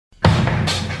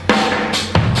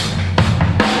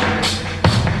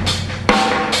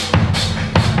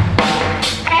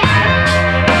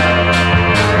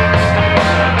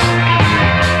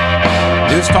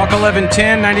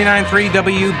1110, 99.3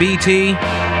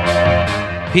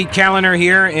 WBT. Pete Callender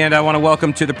here, and I want to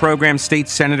welcome to the program State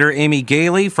Senator Amy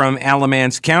Galey from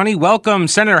Alamance County. Welcome,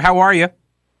 Senator. How are you?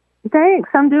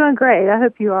 Thanks. I'm doing great. I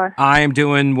hope you are. I am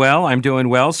doing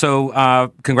well.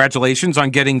 So congratulations on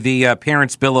getting the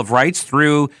Parents' Bill of Rights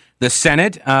through the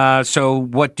Senate. So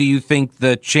what do you think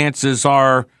the chances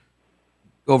are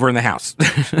over in the House?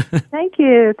 Thank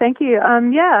you.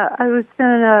 Yeah, it's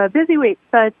been a busy week,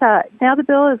 but now the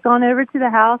bill has gone over to the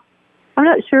House. I'm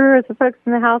not sure if the folks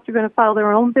in the House are going to file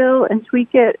their own bill and tweak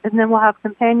it, and then we'll have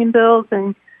companion bills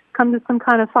and come to some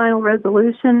kind of final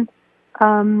resolution.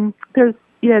 The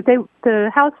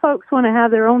House folks want to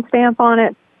have their own stamp on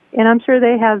it, and I'm sure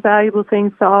they have valuable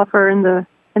things to offer in the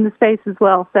space as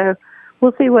well. So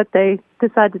we'll see what they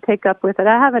decide to take up with it.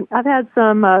 I've had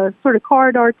some sort of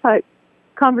corridor type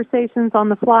conversations on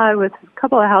the fly with a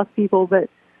couple of House people, but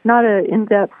not an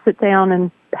in-depth sit down and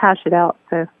hash it out.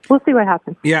 So we'll see what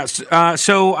happens. Yes.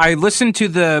 So I listened to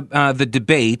the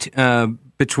debate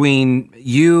between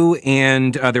you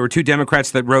and there were two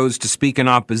Democrats that rose to speak in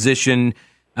opposition.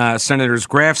 Senators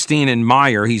Grafstein and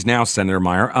Meyer. He's now Senator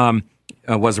Meyer.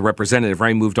 Was a representative,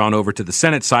 right? Moved on over to the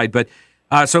Senate side. But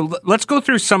so let's go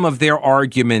through some of their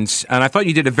arguments. And I thought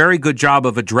you did a very good job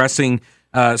of addressing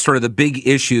sort of the big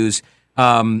issues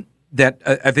that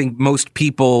I think most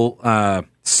people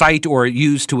cite or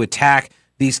use to attack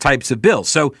these types of bills.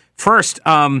 So first,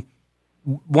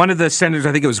 one of the senators,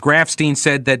 I think it was Grafstein,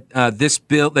 said that this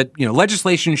bill, that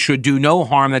legislation should do no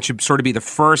harm. That should sort of be the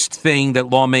first thing that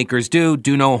lawmakers do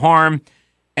no harm,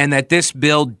 and that this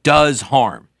bill does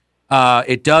harm.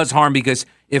 It does harm because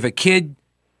if a kid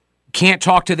can't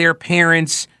talk to their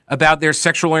parents about their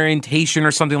sexual orientation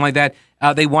or something like that,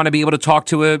 they want to be able to talk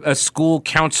to a school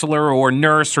counselor or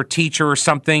nurse or teacher or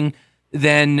something,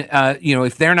 then,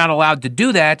 if they're not allowed to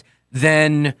do that,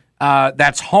 then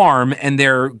that's harm, and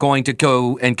they're going to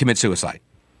go and commit suicide.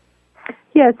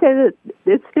 Yeah, so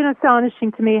it's been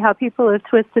astonishing to me how people have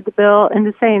twisted the bill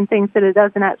into saying things that it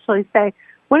doesn't actually say.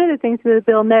 One of the things that the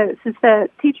bill notes is that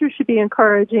teachers should be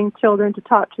encouraging children to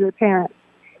talk to their parents.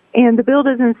 And the bill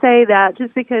doesn't say that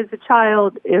just because a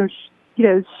child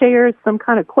shares some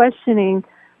kind of questioning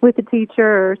with the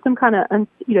teacher or some kind of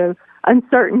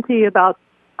uncertainty about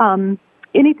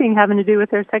anything having to do with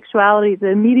their sexuality, that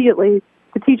immediately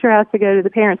the teacher has to go to the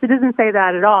parents. It doesn't say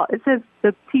that at all. It says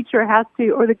the teacher has to,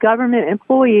 or the government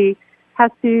employee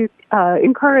has to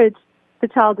encourage the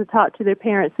child to talk to their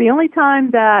parents. The only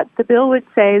time that the bill would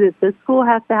say that the school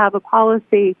has to have a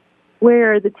policy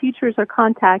where the teachers are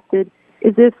contacted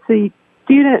is if the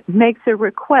student makes a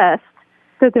request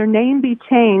that their name be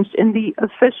changed in the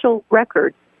official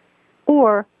records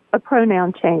or a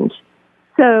pronoun change.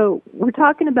 So we're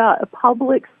talking about a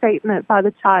public statement by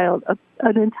the child,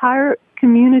 an entire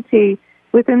community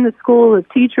within the school of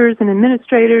teachers and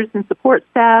administrators and support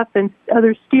staff and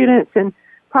other students and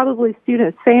probably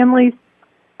students' families,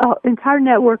 entire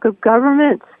network of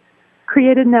governments,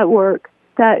 created network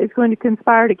that is going to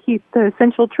conspire to keep the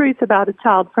essential truth about a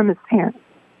child from his parents.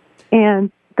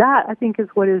 And that, I think, is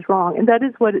what is wrong. And that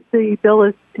is what the bill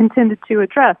is intended to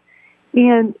address.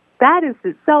 And that is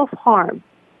itself harm.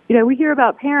 We hear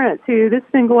about parents who this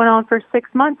has been going on for 6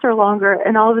 months or longer,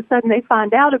 and all of a sudden they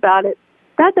find out about it.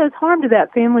 That does harm to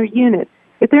that family unit.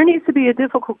 If there needs to be a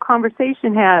difficult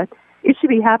conversation had, it should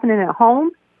be happening at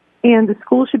home, and the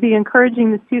school should be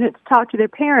encouraging the student to talk to their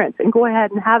parents and go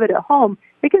ahead and have it at home.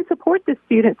 They can support the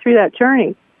student through that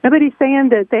journey. Nobody's saying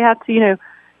that they have to,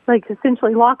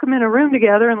 essentially lock them in a room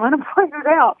together and let them find it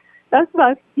out. That's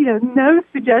not, no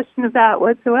suggestion of that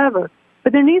whatsoever.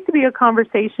 But there needs to be a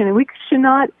conversation, and we should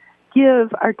not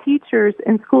give our teachers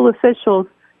and school officials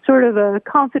sort of a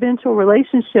confidential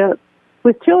relationship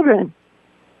with children.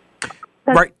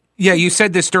 Right. Yeah, you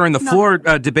said this during the floor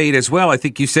debate as well. I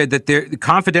think you said that the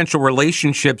confidential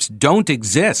relationships don't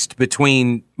exist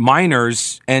between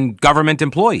minors and government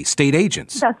employees, state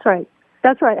agents. That's right,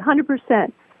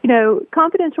 100%.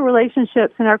 Confidential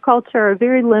relationships in our culture are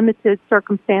very limited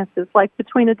circumstances, like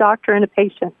between a doctor and a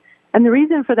patient. And the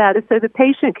reason for that is so the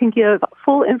patient can give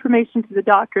full information to the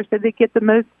doctor so they get the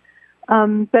most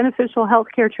beneficial health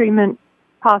care treatment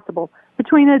possible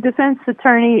between a defense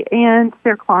attorney and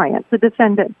their client, the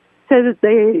defendant, so that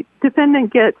the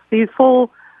defendant gets the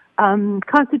full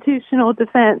constitutional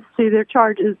defense to their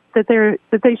charges that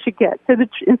they should get. So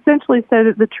essentially so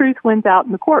that the truth wins out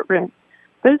in the courtroom.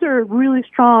 Those are really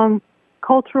strong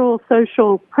cultural,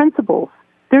 social principles.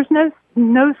 There's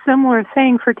no similar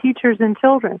thing for teachers and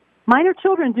children. Minor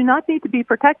children do not need to be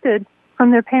protected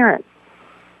from their parents.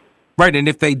 Right, and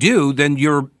if they do, then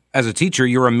as a teacher,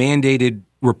 you're a mandated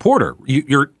reporter.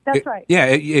 That's right. Yeah,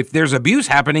 if there's abuse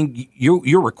happening,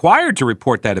 you're required to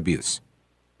report that abuse.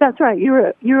 That's right.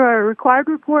 You're a required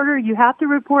reporter. You have to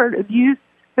report abuse.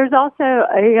 There's also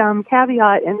a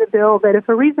caveat in the bill that if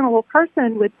a reasonable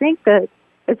person would think that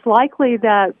it's likely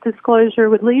that disclosure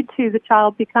would lead to the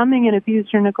child becoming an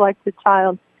abused or neglected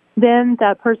child, then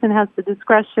that person has the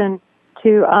discretion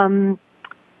to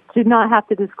not have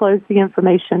to disclose the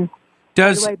information.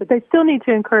 But they still need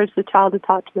to encourage the child to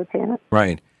talk to their parents.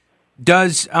 Right.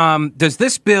 Does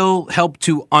this bill help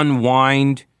to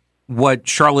unwind what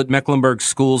Charlotte Mecklenburg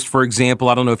schools, for example,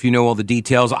 I don't know if you know all the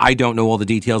details. I don't know all the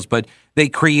details, but they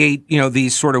create,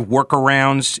 these sort of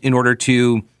workarounds in order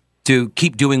to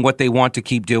keep doing what they want to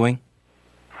keep doing?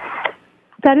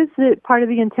 That is part of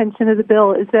the intention of the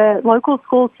bill, is that local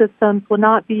school systems will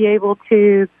not be able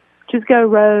to just go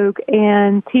rogue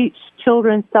and teach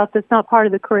children stuff that's not part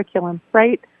of the curriculum,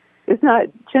 right? It's not,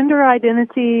 gender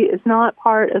identity is not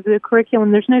part of the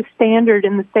curriculum. There's no standard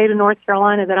in the state of North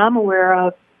Carolina that I'm aware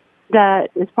of that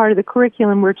is part of the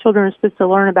curriculum where children are supposed to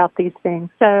learn about these things.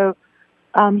 So,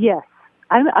 yes,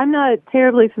 I'm not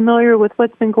terribly familiar with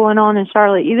what's been going on in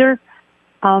Charlotte either,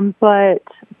 but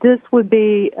this would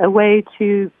be a way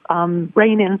to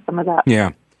rein in some of that.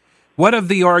 Yeah. What of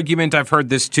the argument, I've heard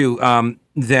this too,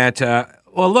 that,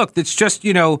 look, it's just,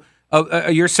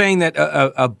 you're saying that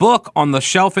a book on the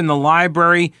shelf in the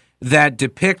library that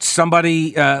depicts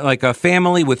somebody like a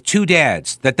family with two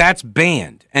dads, that's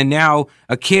banned. And now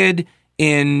a kid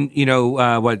in,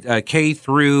 K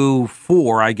through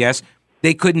 4, I guess,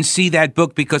 they couldn't see that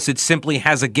book because it simply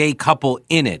has a gay couple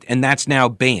in it, and that's now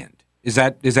banned. Is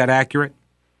that accurate?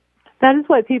 That is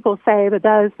what people say, but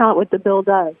that is not what the bill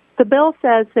does. The bill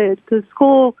says that the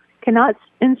school cannot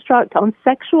instruct on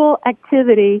sexual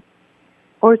activity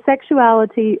or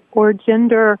sexuality or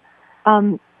gender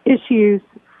issues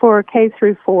for K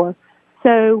through 4.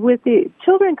 So with the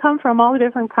children come from all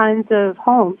different kinds of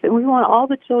homes, and we want all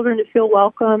the children to feel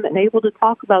welcome and able to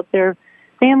talk about their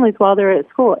families while they're at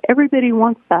school. Everybody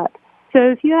wants that. So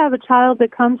if you have a child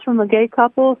that comes from a gay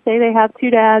couple, say they have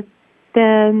two dads,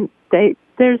 then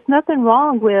there's nothing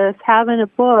wrong with having a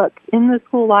book in the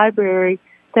school library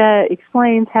that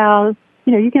explains how,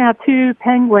 you can have two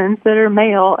penguins that are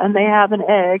male and they have an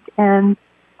egg and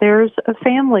there's a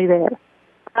family there.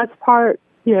 That's part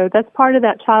of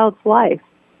that child's life.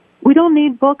 We don't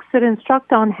need books that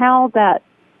instruct on how that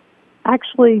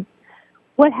actually,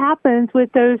 what happens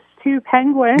with those two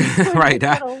penguins. Right.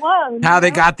 How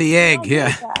they got the egg.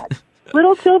 Yeah.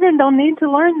 Little children don't need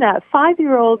to learn that.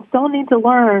 5-year-olds don't need to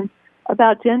learn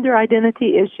about gender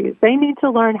identity issues. They need to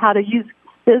learn how to use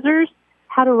scissors,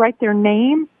 how to write their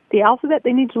name, the alphabet.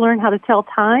 They need to learn how to tell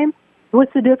time.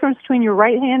 What's the difference between your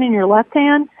right hand and your left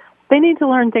hand? They need to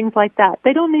learn things like that.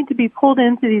 They don't need to be pulled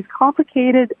into these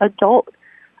complicated adult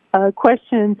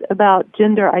questions about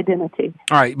gender identity.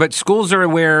 All right, but schools are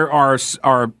aware our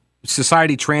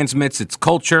society transmits its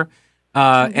culture,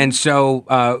 and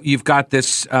so you've got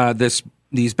these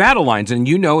battle lines, and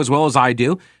you know as well as I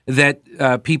do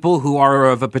that people who are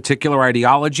of a particular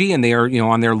ideology and they are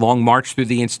on their long march through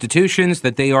the institutions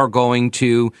that they are going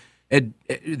to.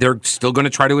 They're still going to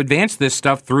try to advance this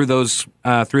stuff through those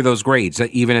grades,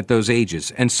 even at those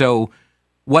ages. And so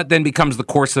what then becomes the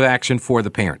course of action for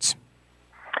the parents?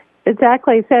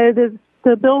 Exactly. So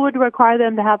the bill would require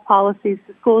them to have policies.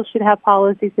 The schools should have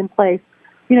policies in place.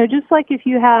 Just like if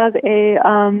you have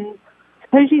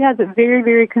suppose you have a very,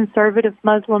 very conservative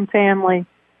Muslim family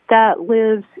that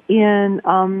lives in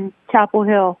Chapel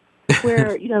Hill,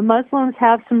 where, Muslims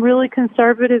have some really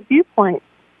conservative viewpoints.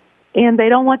 And they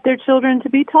don't want their children to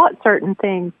be taught certain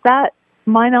things. That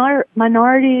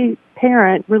minority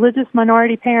parent, religious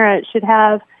minority parent, should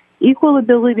have equal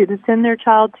ability to send their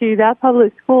child to that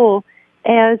public school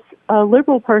as a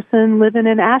liberal person living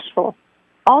in Asheville.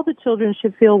 All the children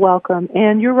should feel welcome.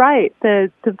 And you're right, the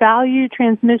value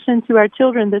transmission to our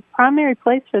children, the primary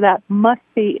place for that must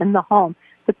be in the home.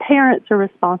 The parents are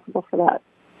responsible for that.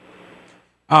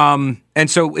 And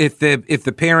so if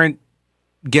the parent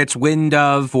gets wind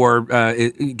of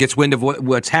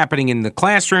what's happening in the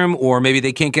classroom, or maybe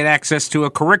they can't get access to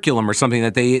a curriculum or something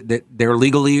that they're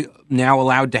legally now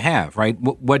allowed to have, right?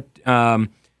 What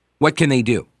can they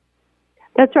do?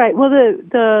 That's right. Well,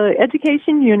 the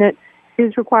education unit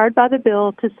is required by the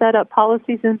bill to set up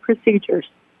policies and procedures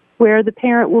where the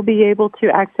parent will be able to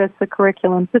access the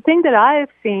curriculum. The thing that I have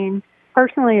seen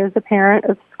personally as a parent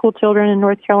of school children in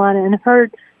North Carolina and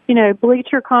heard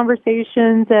bleacher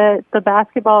conversations at the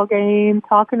basketball game,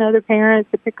 talking to other parents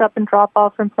to pick up and drop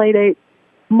off from play dates,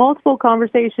 multiple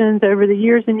conversations over the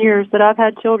years and years that I've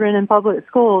had children in public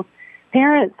schools.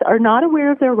 Parents are not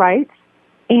aware of their rights,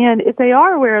 And if they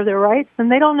are aware of their rights, then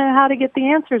they don't know how to get the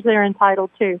answers they're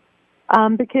entitled to.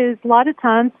 Because a lot of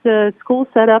times the school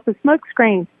set up a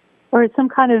smokescreen or it's some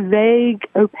kind of vague,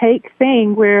 opaque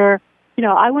thing where,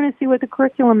 I want to see what the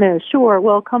curriculum is. Sure,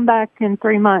 well, come back in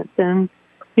 3 months and,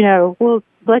 we'll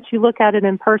let you look at it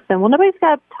in person. Well, nobody's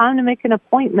got time to make an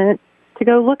appointment to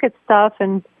go look at stuff.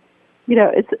 And,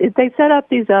 they set up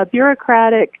these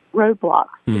bureaucratic roadblocks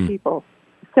for people.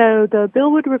 So the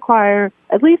bill would require,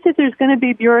 at least if there's going to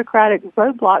be bureaucratic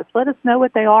roadblocks, let us know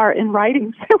what they are in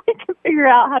writing so we can figure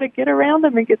out how to get around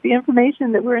them and get the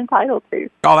information that we're entitled to.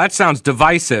 Oh, that sounds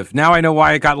divisive. Now I know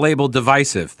why it got labeled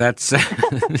divisive. That's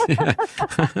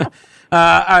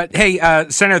hey,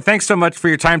 Senator, thanks so much for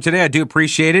your time today. I do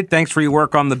appreciate it. Thanks for your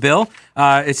work on the bill.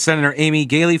 It's Senator Amy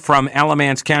Galey from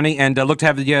Alamance County, and look to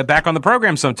have you back on the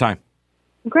program sometime.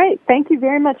 Great. Thank you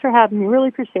very much for having me. Really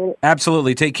appreciate it.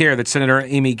 Absolutely. Take care. That's Senator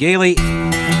Amy Galey.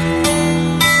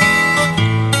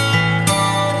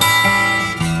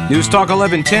 News Talk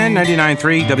 1110,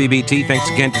 99.3 WBT. Thanks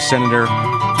again to Senator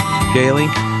Galey.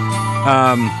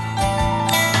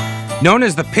 Known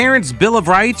as the Parents' Bill of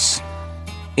Rights,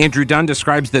 Andrew Dunn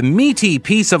describes the meaty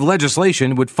piece of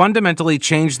legislation would fundamentally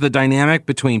change the dynamic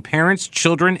between parents,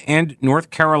 children, and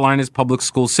North Carolina's public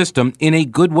school system in a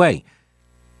good way.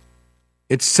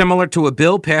 It's similar to a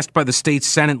bill passed by the state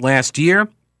Senate last year,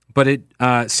 but it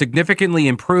significantly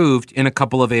improved in a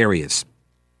couple of areas.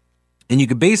 And you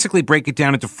could basically break it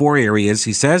down into 4 areas,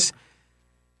 he says,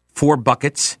 4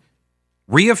 buckets.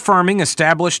 Reaffirming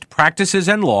established practices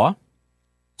and law.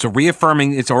 So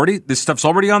reaffirming, this stuff's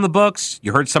already on the books.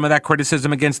 You heard some of that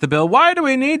criticism against the bill. Why do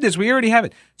we need this? We already have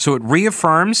it. So it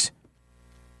reaffirms,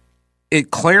 it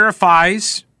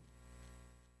clarifies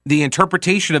the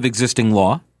interpretation of existing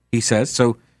law, he says.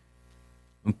 So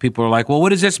when people are like, well, what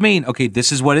does this mean? Okay,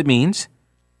 this is what it means.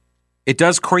 It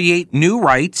does create new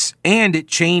rights, and it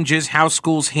changes how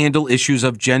schools handle issues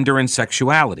of gender and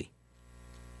sexuality.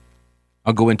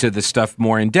 I'll go into this stuff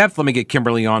more in depth. Let me get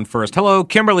Kimberly on first. Hello,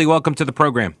 Kimberly. Welcome to the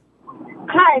program.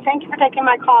 Hi. Thank you for taking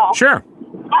my call. Sure.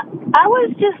 I was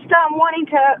just wanting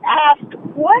to ask,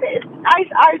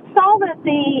 I saw that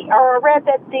read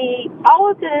that all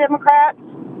of the Democrats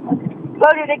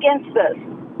voted against this.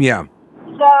 Yeah.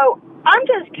 So I'm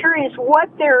just curious what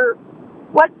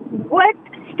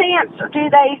stance do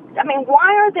they,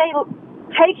 why are they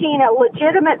taking a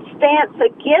legitimate stance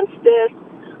against this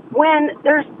when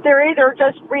they're either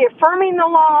just reaffirming the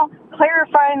law,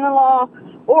 clarifying the law,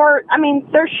 or,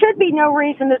 there should be no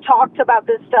reason to talk about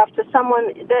this stuff to some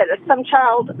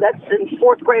child that's in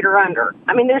 4th grade or under.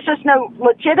 There's just no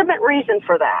legitimate reason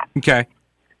for that. Okay.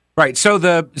 Right. So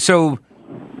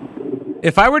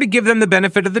if I were to give them the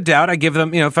benefit of the doubt, I give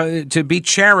them, to be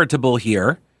charitable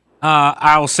here,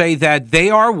 I'll say that they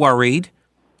are worried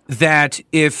that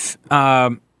if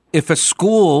a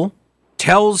school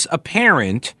tells a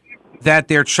parent that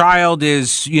their child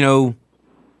is,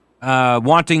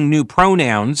 wanting new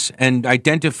pronouns and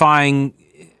identifying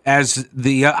as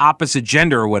the opposite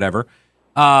gender or whatever,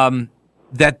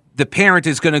 that the parent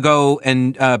is going to go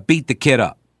and beat the kid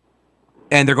up.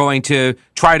 And they're going to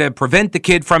try to prevent the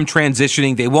kid from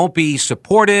transitioning. They won't be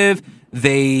supportive.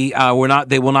 They will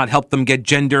not help them get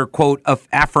gender, quote,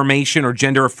 affirmation or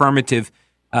gender affirmative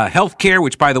health care,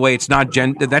 which, by the way, that's not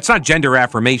gender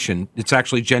affirmation. It's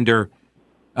actually gender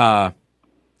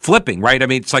flipping, right?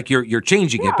 It's like you're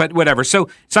changing it, but whatever. So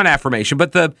it's not affirmation,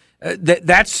 but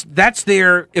that's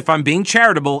their, if I'm being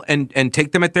charitable and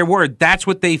take them at their word, that's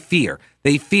what they fear.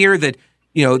 They fear that,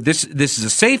 this is a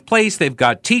safe place. They've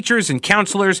got teachers and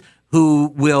counselors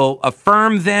who will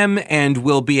affirm them and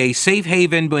will be a safe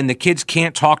haven when the kids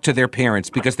can't talk to their parents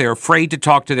because they're afraid to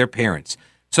talk to their parents.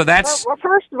 So that's... Well,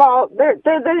 first of all,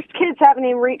 those kids haven't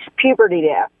even reached puberty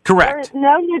yet. Correct. There is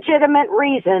no legitimate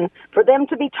reason for them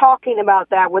to be talking about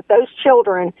that with those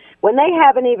children when they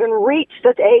haven't even reached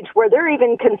the age where they're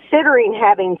even considering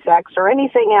having sex or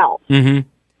anything else. Mm-hmm.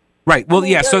 Right. Well,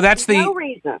 yeah, so that's no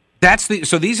reason.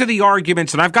 So these are the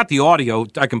arguments, and I've got the audio.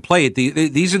 I can play it.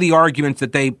 These are the arguments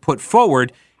that they put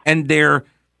forward, and they're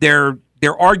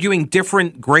arguing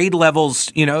different grade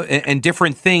levels, and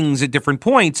different things at different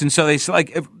points. And so they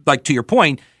like to your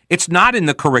point, it's not in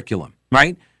the curriculum,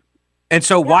 right? And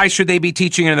so why should they be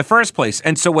teaching it in the first place?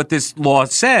 And so what this law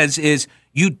says is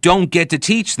you don't get to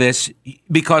teach this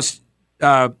because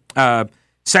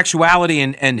sexuality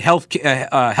and health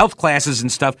classes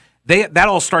and stuff, that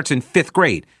all starts in 5th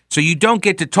grade. So you don't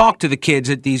get to talk to the kids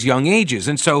at these young ages.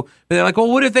 And so they're like,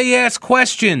 well, what if they ask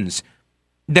questions?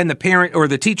 Then the parent or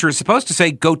the teacher is supposed to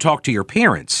say, go talk to your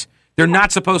parents. They're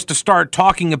not supposed to start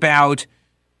talking about,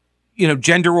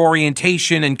 gender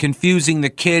orientation and confusing the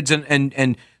kids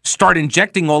and start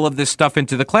injecting all of this stuff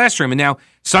into the classroom. And now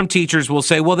some teachers will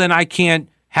say, well, then I can't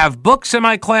have books in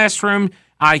my classroom.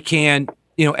 I can't,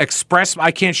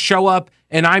 I can't show up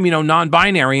and I'm,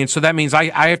 non-binary. And so that means I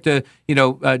have to,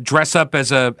 dress up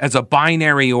as a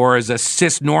binary or as a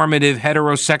cis-normative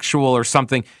heterosexual or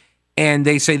something. And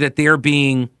they say that they're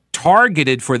being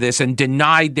targeted for this and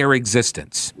denied their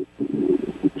existence.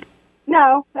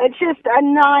 No, it's just a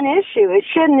non-issue. It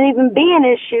shouldn't even be an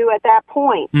issue at that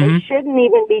point. Mm-hmm. They shouldn't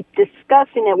even be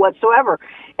discussing it whatsoever.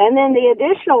 And then the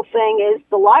additional thing is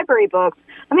the library books.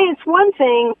 I mean, it's one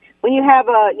thing when you have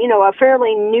a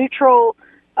fairly neutral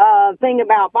thing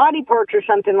about body parts or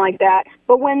something like that,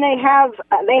 but when they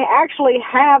actually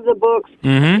have the books,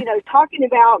 mm-hmm. Talking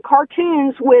about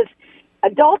cartoons with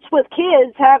adults with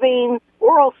kids having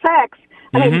oral sex.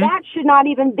 I mean, mm-hmm. that should not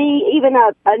even be even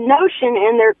a notion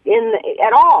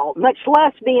at all, much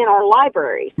less be in our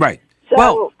library. Right.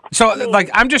 So,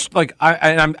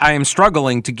 I am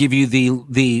struggling to give you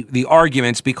the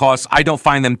arguments because I don't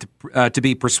find them to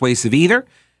be persuasive either.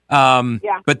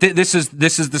 But this is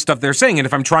the stuff they're saying, and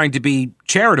if I'm trying to be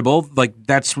charitable,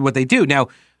 that's what they do. Now,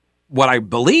 what I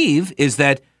believe is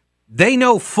that they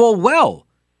know full well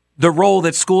the role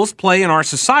that schools play in our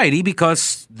society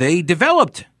because they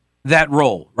developed that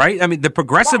role, right? I mean, the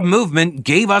progressive movement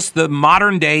gave us the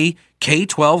modern-day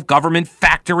K-12 government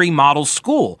factory model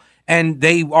school, and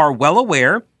they are well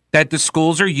aware that the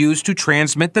schools are used to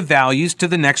transmit the values to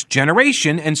the next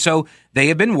generation, and so they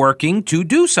have been working to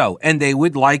do so, and they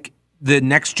would like the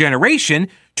next generation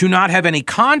to not have any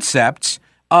concepts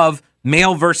of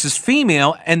male versus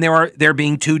female, and there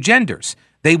being two genders.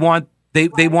 They want to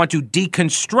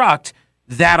deconstruct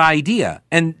that idea,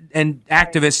 and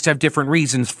activists have different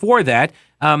reasons for that.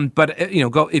 But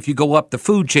if you go up the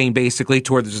food chain, basically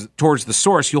towards the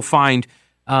source, you'll find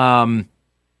that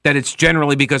it's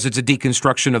generally because it's a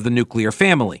deconstruction of the nuclear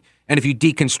family. And if you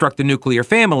deconstruct the nuclear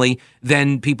family,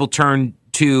 then people turn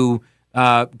to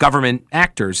government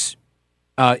actors,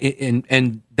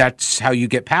 and that's how you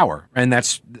get power. And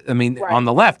on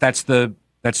the left, that's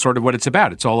sort of what it's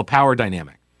about. It's all a power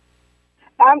dynamic.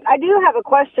 I do have a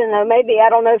question, though. Maybe, I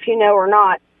don't know if you know or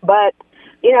not, but,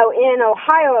 in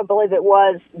Ohio, I believe it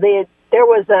was, there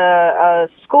was a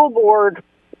school board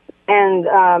and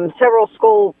several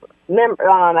school employees,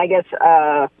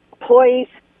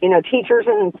 teachers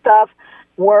and stuff,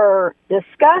 were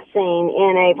discussing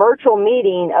in a virtual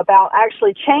meeting about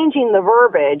actually changing the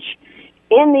verbiage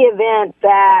in the event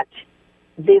that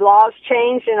the laws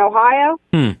changed in Ohio.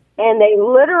 And they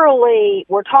literally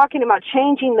were talking about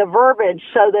changing the verbiage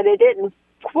so that it didn't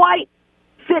quite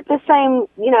fit the same,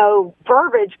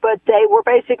 verbiage, but they were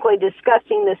basically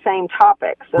discussing the same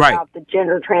topics about the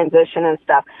gender transition and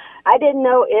stuff. I didn't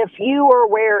know if you were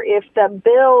aware if the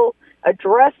bill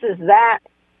addresses that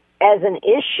as an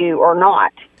issue or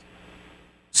not.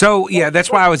 So,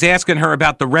 that's why I was asking her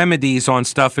about the remedies on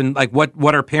stuff and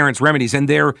what are parents' remedies. And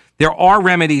there are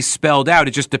remedies spelled out.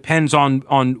 It just depends on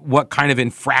what kind of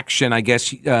infraction, I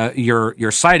guess,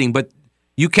 you're citing. But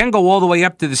you can go all the way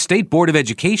up to the State Board of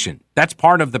Education. That's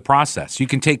part of the process. You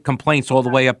can take complaints all the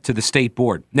way up to the state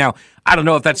board. Now, I don't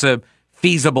know if that's a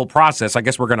feasible process. I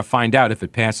guess we're going to find out if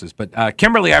it passes. But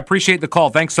Kimberly, I appreciate the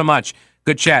call. Thanks so much.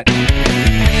 Good chat.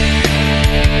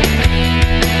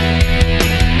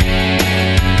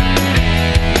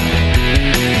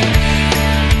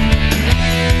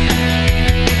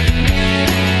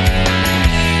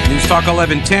 Talk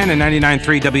 1110 and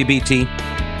 99.3 WBT.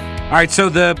 All right, so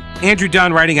the Andrew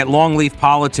Dunn writing at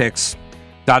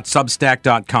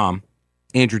longleafpolitics.substack.com.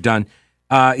 Andrew Dunn.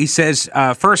 He says,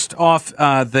 first off,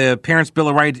 the Parents' Bill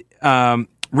of Rights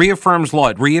reaffirms law.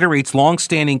 It reiterates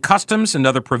longstanding customs and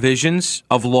other provisions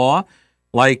of law,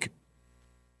 like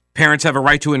parents have a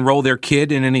right to enroll their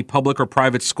kid in any public or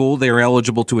private school they are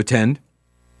eligible to attend.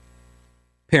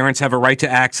 Parents have a right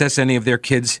to access any of their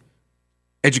kids'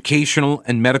 educational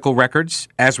and medical records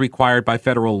as required by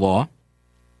federal law.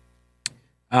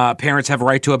 Parents have a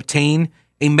right to obtain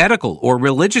a medical or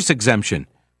religious exemption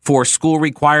for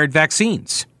school-required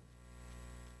vaccines.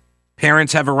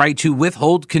 Parents have a right to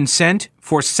withhold consent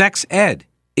for sex ed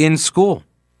in school.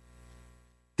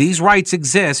 These rights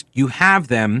exist. You have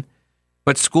them,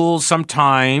 but schools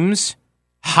sometimes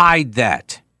hide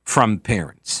that from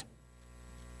parents.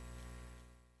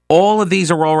 All of these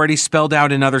are already spelled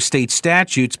out in other state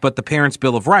statutes, but the Parents'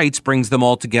 Bill of Rights brings them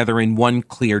all together in one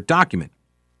clear document.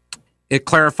 It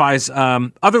clarifies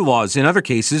other laws. In other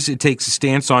cases, it takes a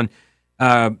stance on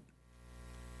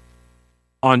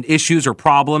issues or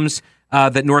problems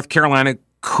that North Carolina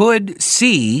could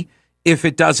see if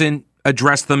it doesn't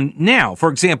address them now. For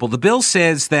example, the bill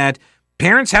says that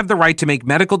Parents have the right to make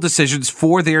medical decisions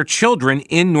for their children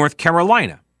in North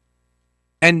Carolina.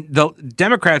 And the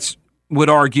Democrats would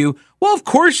argue, well, of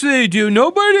course they do.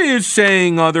 Nobody is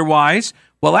saying otherwise.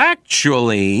 Well,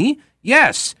 actually,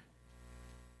 yes.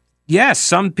 Yes,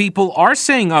 some people are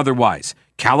saying otherwise.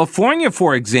 California,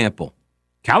 for example.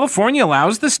 California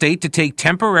allows the state to take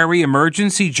temporary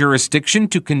emergency jurisdiction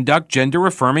to conduct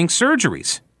gender-affirming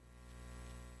surgeries.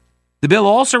 The bill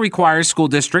also requires school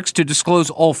districts to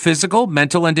disclose all physical,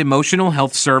 mental, and emotional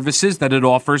health services that it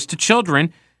offers to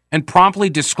children and promptly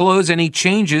disclose any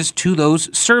changes to those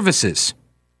services.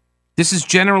 This is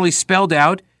generally spelled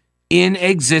out in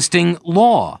existing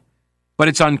law, but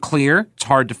it's unclear, it's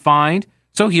hard to find,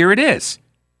 so here it is.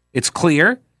 It's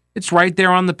clear, it's right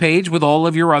there on the page with all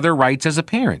of your other rights as a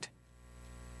parent.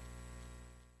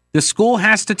 The school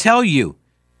has to tell you,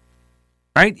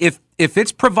 right? If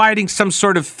it's providing some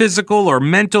sort of physical or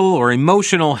mental or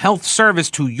emotional health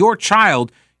service to your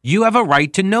child, you have a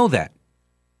right to know that.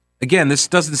 Again, this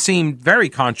doesn't seem very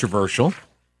controversial.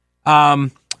 New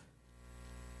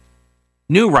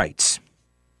rights.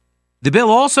 The bill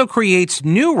also creates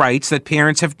new rights that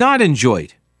parents have not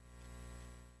enjoyed.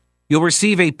 You'll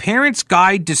receive a parent's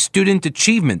guide to student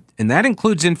achievement, and that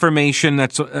includes information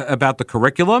that's about the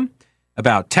curriculum,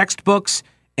 about textbooks,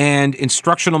 and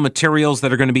instructional materials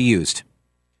that are going to be used.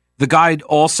 The guide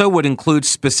also would include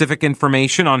specific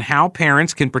information on how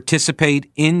parents can participate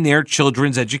in their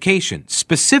children's education.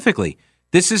 Specifically,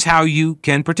 this is how you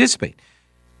can participate.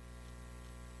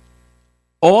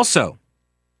 Also,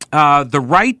 the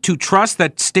right to trust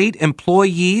that state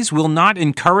employees will not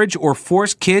encourage or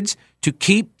force kids to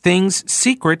keep things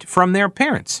secret from their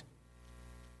parents.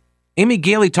 Amy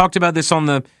Galey talked about this on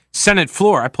the Senate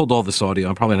floor. I pulled all this audio.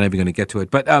 I'm probably not even going to get to it.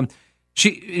 But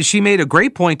she made a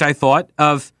great point, I thought,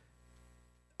 of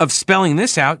spelling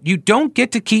this out. You don't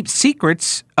get to keep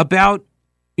secrets about,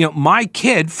 my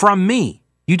kid from me.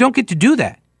 You don't get to do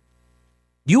that.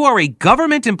 You are a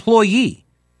government employee.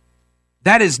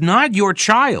 That is not your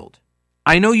child.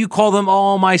 I know you call them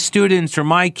all my students or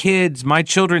my kids, my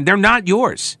children. They're not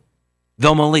yours.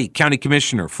 Vilma Leak, county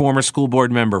commissioner, former school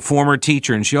board member, former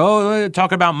teacher, and she,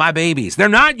 talk about my babies. They're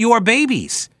not your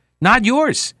babies, not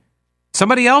yours,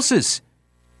 somebody else's.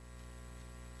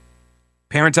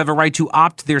 Parents have a right to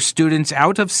opt their students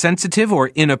out of sensitive or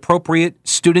inappropriate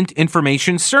student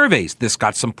information surveys. This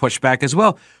got some pushback as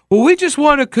well. Well, we just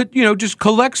want to, just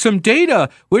collect some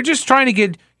data. We're just trying to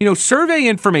get, survey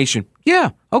information.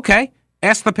 Yeah, okay.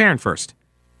 Ask the parent first.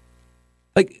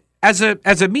 Like, as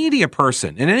a media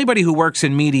person, and anybody who works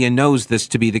in media knows this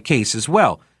to be the case as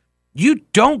well, you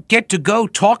don't get to go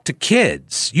talk to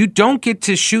kids. You don't get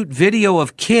to shoot video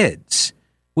of kids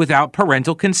without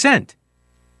parental consent.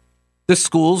 The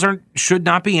schools should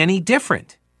not be any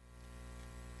different.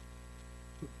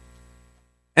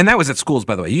 And that was at schools,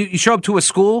 by the way. You show up to a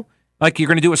school, like you're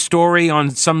going to do a story on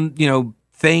some,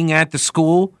 thing at the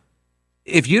school.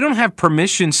 If you don't have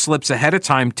permission slips ahead of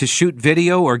time to shoot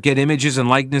video or get images and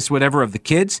likeness, whatever, of the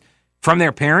kids from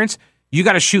their parents, you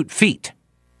got to shoot feet.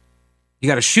 You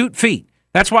got to shoot feet.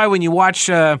 That's why when you watch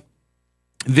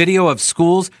video of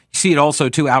schools, you see it also,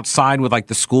 too, outside with, like,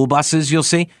 the school buses you'll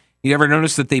see. You ever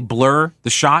notice that they blur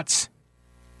the shots?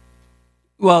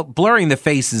 Well, blurring the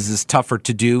faces is tougher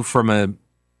to do from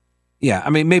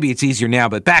maybe it's easier now,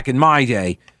 but back in my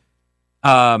day,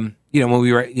 when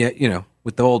we were,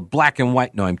 with the old black and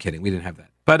white. No, I'm kidding. We didn't have that.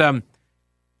 But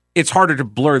it's harder to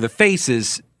blur the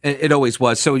faces. It always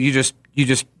was. So you just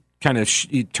kind of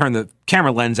you turn the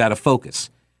camera lens out of focus.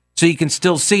 So you can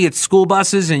still see it's school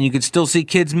buses and you can still see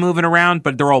kids moving around,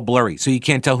 but they're all blurry. So you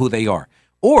can't tell who they are.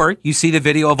 Or you see the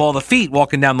video of all the feet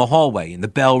walking down the hallway and the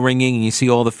bell ringing and you see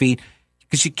all the feet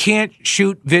because you can't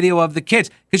shoot video of the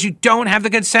kids because you don't have the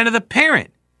consent of the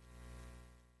parent.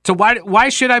 So why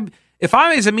should I, if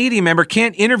I as a media member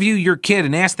can't interview your kid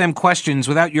and ask them questions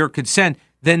without your consent,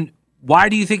 then why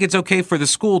do you think it's okay for the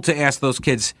school to ask those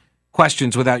kids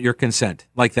questions without your consent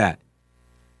like that?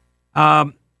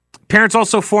 Parents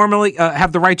also formally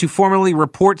have the right to formally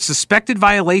report suspected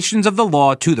violations of the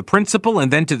law to the principal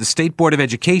and then to the State Board of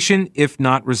Education if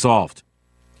not resolved.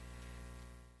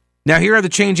 Now, here are the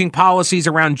changing policies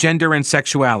around gender and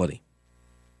sexuality.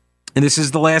 And this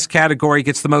is the last category,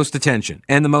 gets the most attention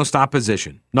and the most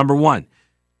opposition. Number 1,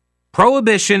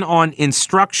 prohibition on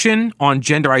instruction on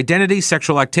gender identity,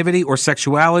 sexual activity, or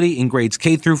sexuality in grades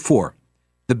K through 4.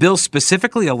 The bill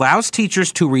specifically allows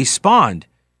teachers to respond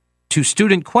to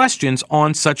student questions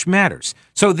on such matters.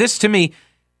 So this, to me,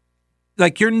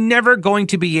 like, you're never going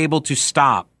to be able to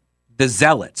stop the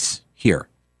zealots here.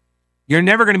 You're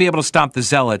never going to be able to stop the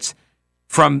zealots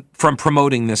from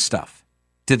promoting this stuff.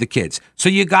 to the kids. So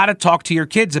you got to talk to your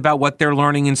kids about what they're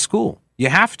learning in school. You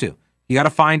have to. You got to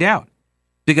find out.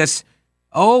 Because,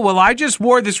 oh, well, I just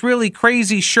wore this really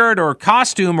crazy shirt or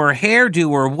costume or hairdo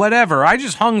or whatever. I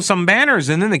just hung some banners,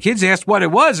 and then the kids asked what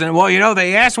it was. And, well,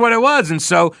 they asked what it was. And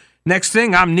so next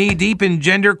thing, I'm knee-deep in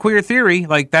gender queer theory.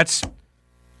 Like, that's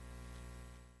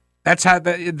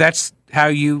how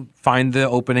you find the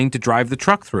opening to drive the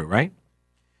truck through, right?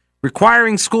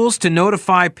 Requiring schools to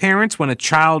notify parents when a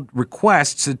child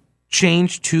requests a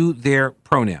change to their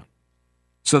pronoun.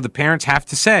 So the parents have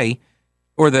to say,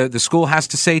 or the school has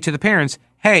to say to the parents,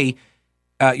 hey,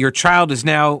 your child is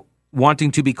now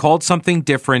wanting to be called something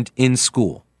different in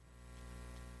school.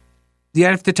 You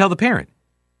have to tell the parent.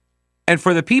 And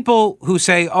for the people who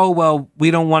say, oh, well,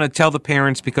 we don't want to tell the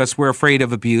parents because we're afraid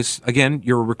of abuse, again,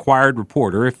 you're a required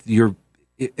reporter.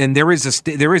 And there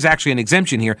is actually an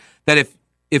exemption here that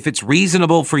if it's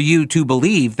reasonable for you to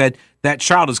believe that that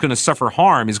child is going to suffer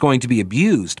harm, is going to be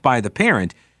abused by the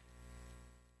parent,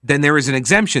 then there is an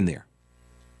exemption there.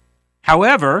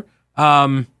 However,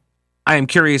 I am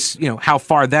curious, how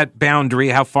far that boundary,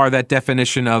 how far that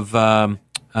definition of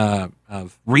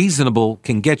reasonable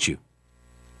can get you.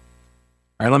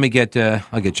 All right,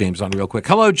 I'll get James on real quick.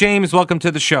 Hello, James. Welcome to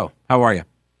the show. How are you?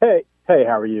 Hey,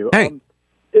 how are you? Hey.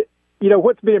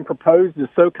 What's being proposed is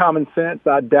so common sense,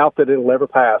 I doubt that it'll ever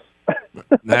pass.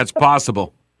 That's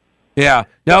possible. Yeah.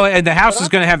 No, and the House is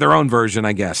going to have their own version,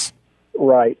 I guess.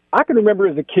 Right. I can remember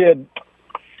as a kid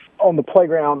on the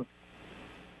playground,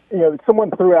 someone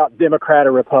threw out Democrat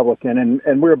or Republican,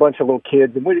 and we were a bunch of little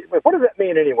kids. And what does that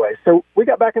mean anyway? So we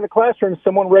got back in the classroom,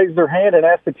 someone raised their hand and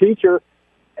asked the teacher,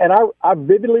 and I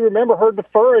vividly remember her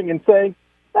deferring and saying,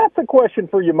 that's a question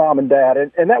for your mom and dad.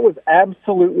 And that was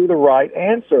absolutely the right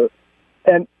answer.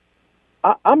 And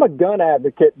I'm a gun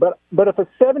advocate, but if a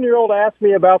 7-year-old asked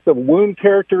me about the wound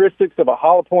characteristics of a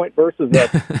hollow point versus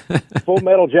a full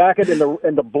metal jacket and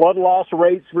the blood loss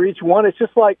rates for each one, it's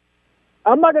just like,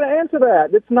 I'm not going to answer that.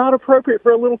 It's not appropriate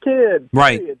for a little kid.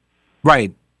 Right. Period.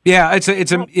 Right. Yeah. It's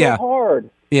so hard.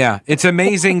 Yeah. It's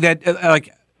amazing that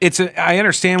I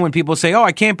understand when people say, oh,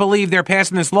 I can't believe they're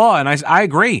passing this law. And I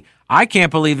agree. I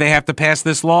can't believe they have to pass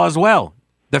this law as well.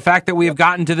 The fact that we have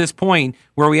gotten to this point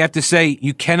where we have to say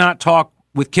you cannot talk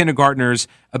with kindergartners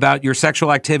about your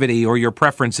sexual activity or your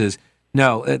preferences.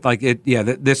 No,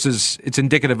 it's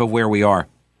indicative of where we are.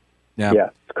 Yeah,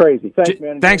 it's crazy. Thanks,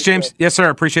 man. Thanks, James. Yes, sir.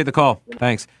 Appreciate the call.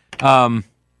 Thanks. I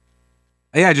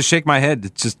just shake my head.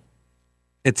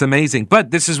 It's amazing.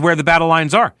 But this is where the battle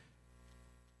lines are.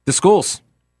 The schools.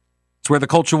 It's where the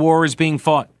culture war is being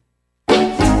fought.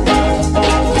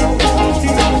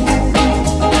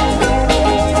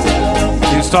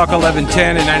 News Talk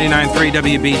 1110 and 99.3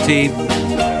 WBT.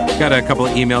 Got a couple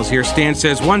of emails here. Stan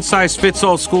says,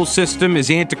 one-size-fits-all school system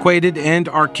is antiquated and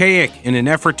archaic. In an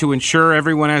effort to ensure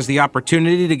everyone has the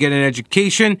opportunity to get an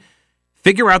education,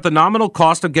 figure out the nominal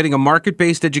cost of getting a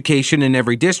market-based education in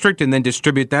every district and then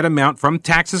distribute that amount from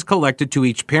taxes collected to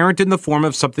each parent in the form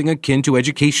of something akin to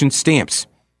education stamps.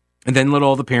 And then let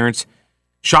all the parents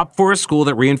shop for a school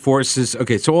that reinforces.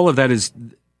 Okay, so all of that is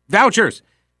vouchers.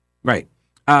 Right.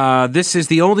 This is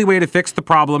the only way to fix the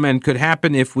problem and could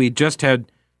happen if we just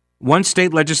had one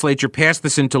state legislature pass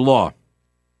this into law.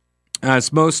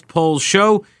 As most polls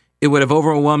show, it would have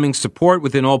overwhelming support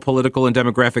within all political and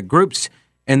demographic groups,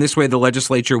 and this way the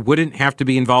legislature wouldn't have to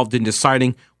be involved in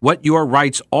deciding what your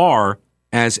rights are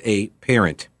as a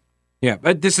parent. Yeah,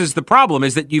 but this is the problem,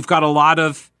 is that you've got a lot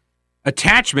of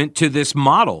attachment to this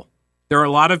model. There are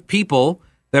a lot of people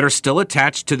that are still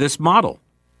attached to this model.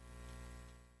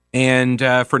 And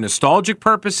for nostalgic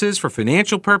purposes, for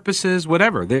financial purposes,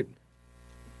 whatever.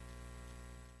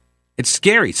 It's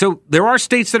scary. So there are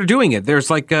states that are doing it.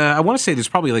 There's I want to say there's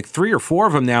probably 3 or 4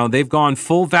 of them now. They've gone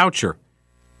full voucher.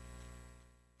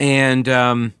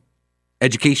 And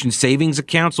education savings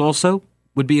accounts also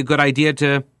would be a good idea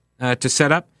to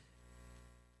set up.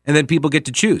 And then people get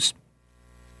to choose.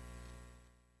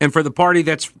 And for the party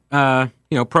that's,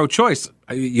 pro-choice,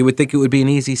 you would think it would be an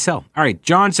easy sell. All right,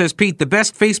 John says, Pete, the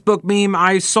best Facebook meme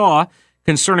I saw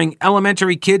concerning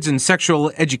elementary kids and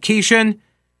sexual education,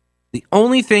 the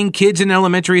only thing kids in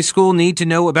elementary school need to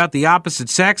know about the opposite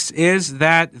sex is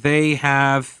that they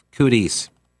have cooties.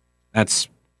 That's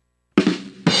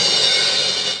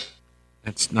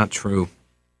not true.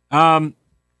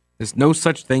 There's no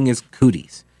such thing as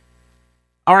cooties.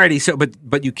 All righty, so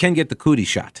but you can get the cootie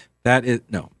shot. That is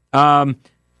no. Let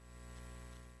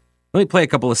me play a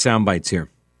couple of sound bites here.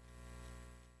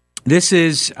 This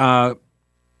is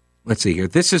let's see here.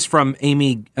 This is from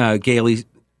Amy Galey,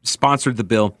 sponsored the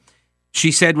bill.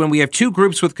 She said, when we have two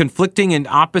groups with conflicting and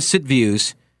opposite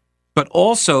views, but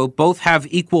also both have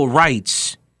equal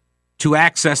rights to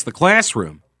access the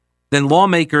classroom, then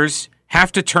lawmakers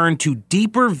have to turn to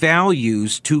deeper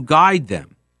values to guide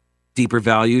them. Deeper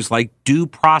values like due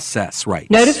process rights.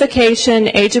 Notification,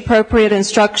 age-appropriate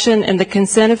instruction, and the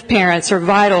consent of parents are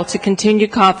vital to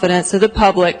continued confidence of the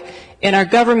public in our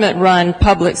government-run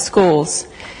public schools.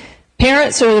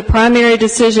 Parents are the primary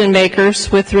decision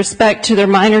makers with respect to their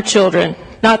minor children,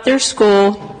 not their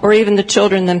school or even the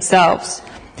children themselves.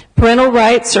 Parental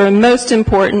rights are most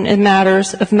important in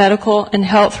matters of medical and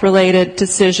health-related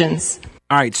decisions.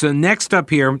 All right, so next up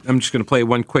here, I'm just going to play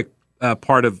one quick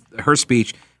part of her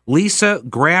speech. Lisa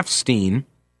Grafstein,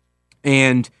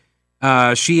 and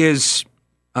she is,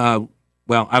 I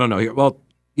don't know. Well,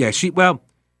 yeah,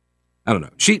 I don't know.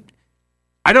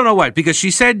 I don't know what, because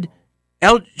she said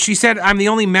I'm the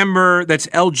only member that's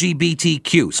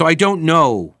LGBTQ, so I don't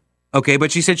know. Okay,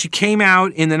 but she said she came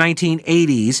out in the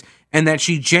 1980s and that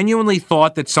she genuinely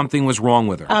thought that something was wrong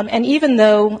with her. And even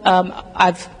though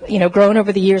I've grown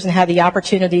over the years and had the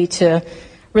opportunity to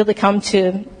really come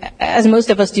to, as most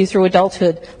of us do through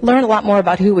adulthood, learn a lot more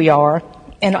about who we are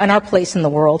and our place in the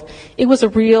world, it was a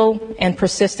real and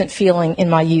persistent feeling in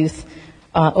my youth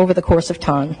over the course of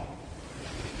time.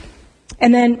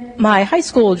 And then my high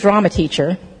school drama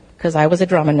teacher, because I was a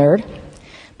drama nerd,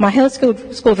 my high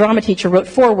school drama teacher wrote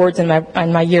 4 words in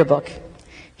my yearbook.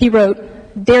 He wrote,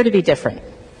 "Dare to be different."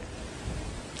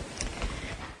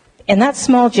 And that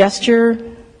small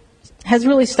gesture has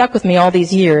really stuck with me all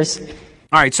these years.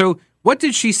 All right, so what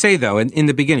did she say, though, in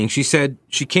the beginning? She said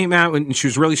she came out and she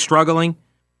was really struggling,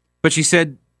 but she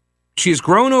said she has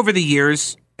grown over the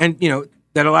years, and,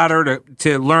 that allowed her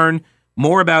to learn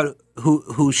more about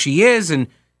who she is and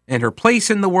her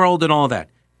place in the world and all that.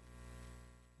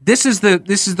 This is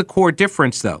the core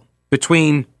difference, though,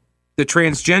 between the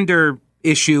transgender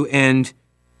issue and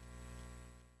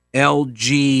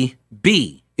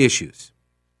LGB issues,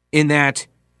 in that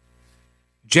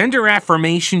gender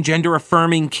affirmation, gender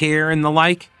affirming care, and the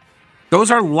like, those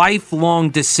are lifelong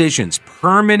decisions,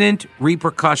 permanent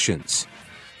repercussions.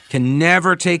 Can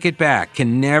never take it back,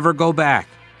 can never go back,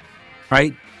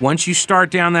 right? Once you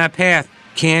start down that path,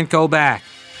 can't go back.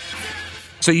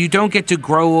 So you don't get to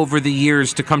grow over the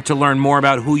years to come to learn more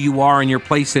about who you are and your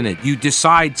place in it. You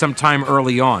decide sometime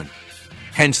early on,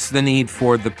 hence the need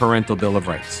for the Parental Bill of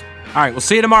Rights. All right, we'll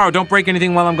see you tomorrow. Don't break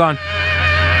anything while I'm gone.